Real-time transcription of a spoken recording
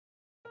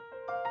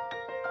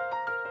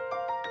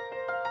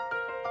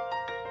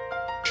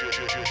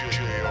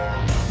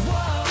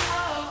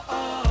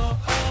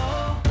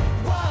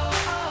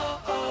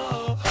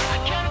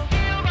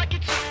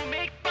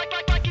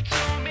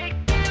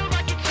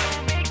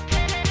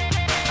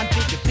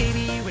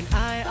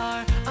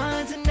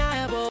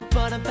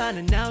I'm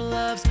finding out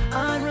love's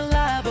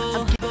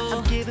unreliable.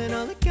 I'm giving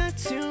all I got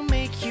to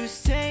make you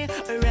stay,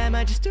 or am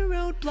I just a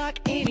roadblock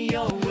in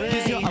your way?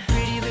 'Cause you're a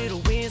pretty little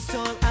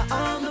windstorm out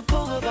on the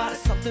boulevard,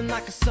 something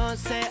like a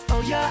sunset.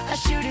 Oh yeah, a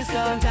shooting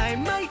star. And I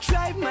might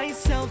drive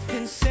myself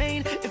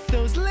insane if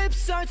those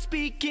lips aren't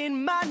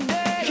speaking my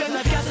name. 'Cause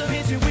I've got some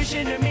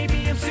intuition, or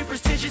maybe I'm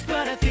superstitious,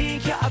 but I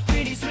think you're a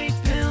pretty sweet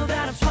pill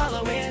that I'm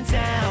swallowing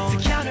down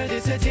to counter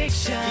this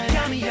addiction. You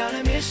got me on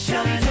a mission.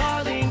 Tell me,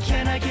 darling,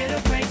 can I get a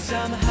break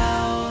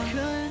somehow?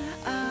 Could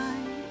I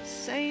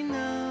say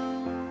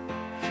no?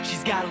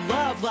 She's got a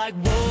love like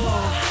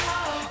whoa.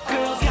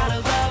 Girls got a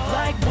love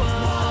like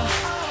whoa.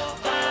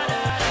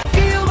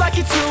 Feel like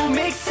it don't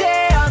make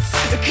sense,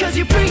 'cause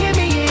you're bringing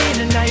me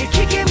in and now you're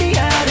kicking me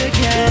out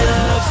again.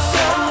 Love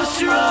so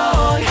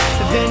strong,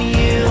 then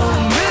you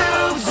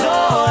moves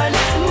on,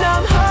 and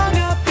I'm hung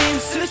up in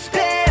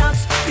suspense,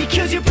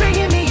 because you're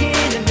bringing me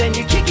in and then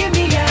you're kicking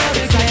me out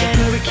again. It's like a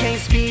hurricane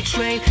speed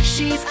train,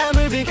 she's a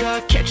moving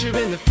car, catch her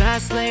in the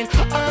fast lane.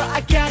 Oh,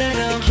 I gotta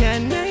know,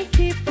 can I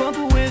keep up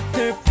with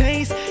her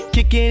pace?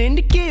 Kicking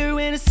into gear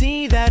when I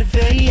see that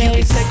face. You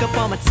can take up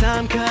all my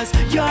time, 'cause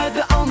you're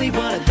the only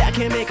one that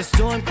can make a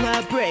storm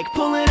cloud break,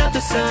 pulling out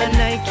the sun.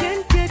 And I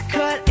can't get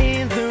caught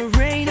in the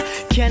rain.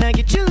 Can I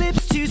get your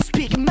lips to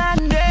speak my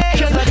name?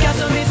 'Cause I've got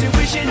some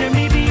intuition, or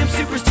maybe I'm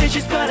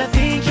superstitious, but I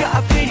think you're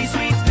a pretty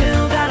sweet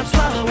pill that I'm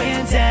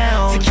swallowing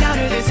down to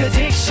counter this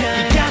addiction.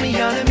 You got me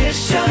on a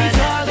mission. Tell me,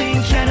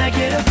 darling, can I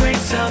get a break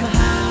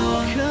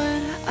somehow?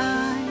 Could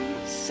I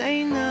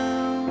say no?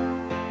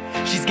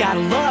 She's got a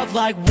love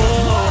like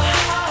whoa.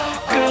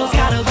 Girls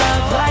got a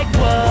love like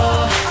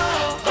whoa.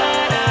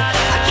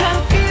 I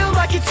kinda feel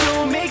like it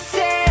don't make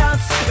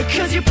sense,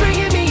 'cause you're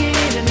bringing me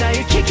in and now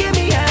you're kicking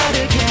me out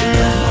again.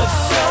 Love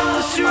so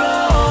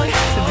strong,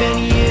 then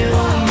you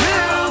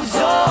moves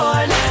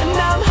on, and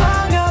I'm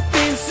hung up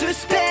in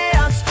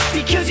suspense,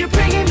 because you're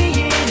bringing me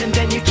in and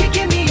then you're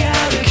kicking me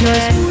out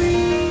again. 'Cause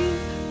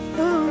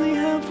we only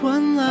have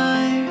one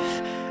life,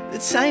 the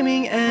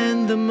timing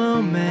and the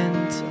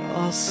moment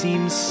all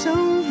seem so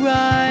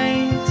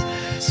right.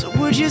 So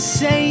would you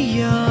say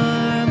your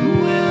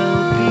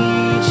will be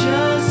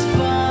just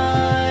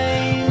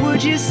fine?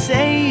 Would you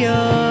say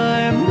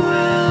your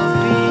will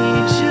be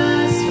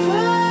just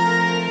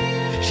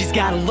fine? She's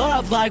got a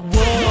love like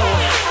whoa.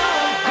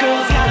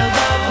 Girls got a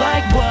love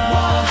like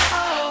whoa.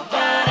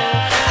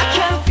 I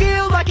kinda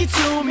feel like it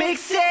don't make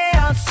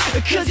sense,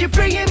 'cause you're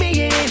bringing me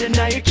in and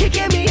now you're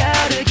kicking me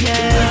out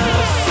again.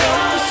 Love so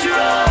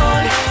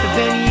strong,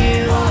 then you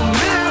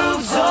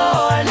moves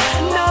on,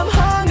 and I'm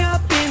hung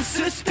up in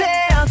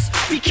suspense,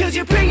 because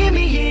you're bringing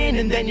me in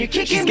and then you're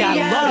kicking me out again. She's got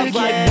a love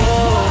like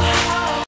whoa.